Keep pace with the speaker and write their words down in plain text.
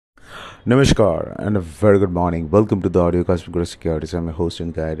Namaskar and a very good morning. Welcome to the audiocast of Kotak Securities. I'm your host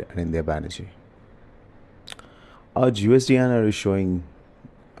and guide, Anindya Banerjee. आज USDINR is showing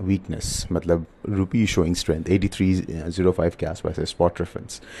weakness, मतलब Rupee is showing strength, 83.05 के आसपास है spot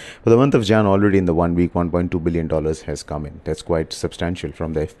reference. For the month of Jan, already in the 1 week, $1.2 billion has come in. That's quite substantial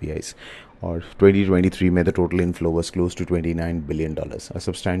from the FPIs. Or 2023 में the total inflow was close to $29 billion, a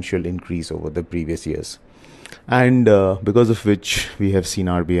substantial increase over the previous years. And because of which we have seen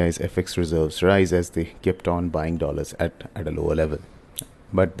RBI's FX reserves rise as they kept on buying dollars at a lower level.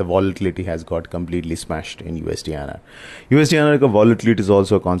 But the volatility has got completely smashed in USDINR. USDINR volatility is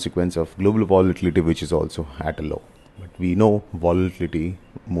also a consequence of global volatility, which is also at a low. But we know volatility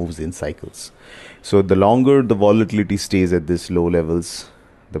moves in cycles. So the longer the volatility stays at this low levels,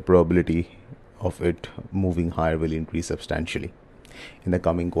 the probability of it moving higher will increase substantially in the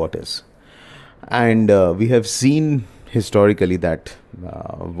coming quarters. And we have seen historically that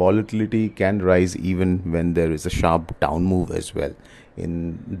volatility can rise even when there is a sharp down move as well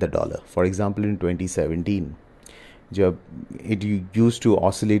in the dollar. For example, in 2017, it used to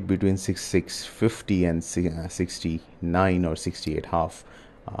oscillate between 66.50 and 69 or 68 half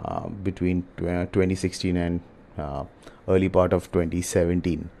between 2016 and early part of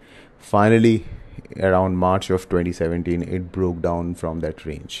 2017. Finally, around March of 2017, it broke down from that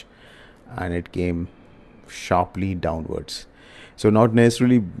range and it came sharply downwards. So not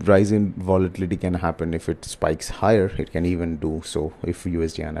necessarily rise in volatility can happen if it spikes higher. It can even do so if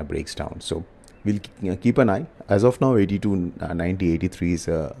USDINR breaks down. So we'll keep an eye. As of now, 82.90, 83 is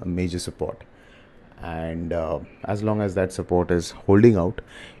a major support. And as long as that support is holding out,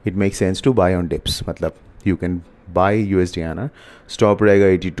 it makes sense to buy on dips. Matlab, you can buy USDINR. Stop रहेगा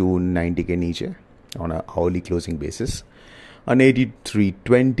 82.90 के नीचे on a hourly closing basis. On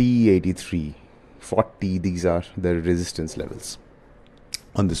 83.20, 83.40, these are the resistance levels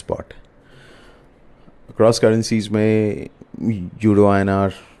on the spot. Across currencies, Euro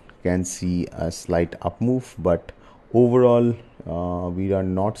INR can see a slight up move, but overall, we are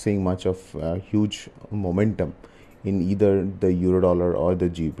not seeing much of huge momentum in either the Euro dollar or the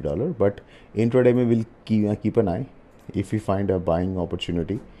GBP dollar. But intraday, we'll keep an eye. If we find a buying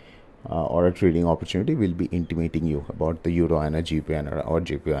opportunity or a trading opportunity, we'll be intimating you about the Euro INR, GBP INR or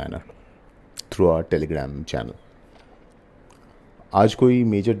JPY INR through our Telegram channel. आज कोई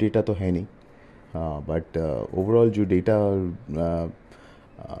major data तो है नहीं, but overall जो data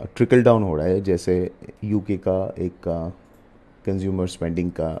trickle down हो रहा है, जैसे यूके का एक कंज्यूमर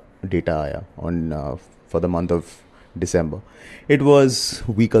स्पेंडिंग का डेटा आया on for the month of December. It was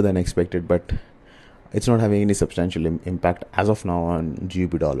weaker than expected, but it's not having any substantial impact as of now on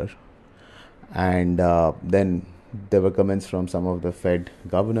GBP dollar. And then there were comments from some of the Fed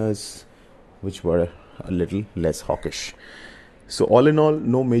governors which were a little less hawkish. So all in all,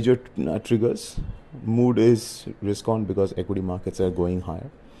 no major triggers. Mood is risk on because equity markets are going higher.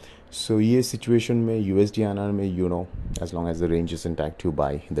 So ये situation में USDINR में, as long as the range is intact, you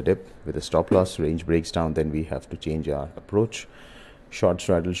buy the dip with a stop loss. Range breaks down, then we have to change our approach. Short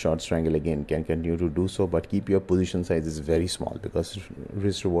straddle, short strangle again can continue to do so, but keep your position sizes very small because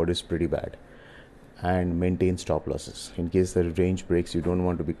risk reward is pretty bad. And maintain stop losses. In case the range breaks, you don't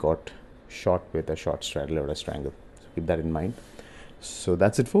want to be caught short with a short straddle or a strangle. So keep that in mind. So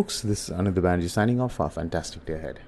that's it, folks. This is Anindya Banerjee signing off. A fantastic day ahead.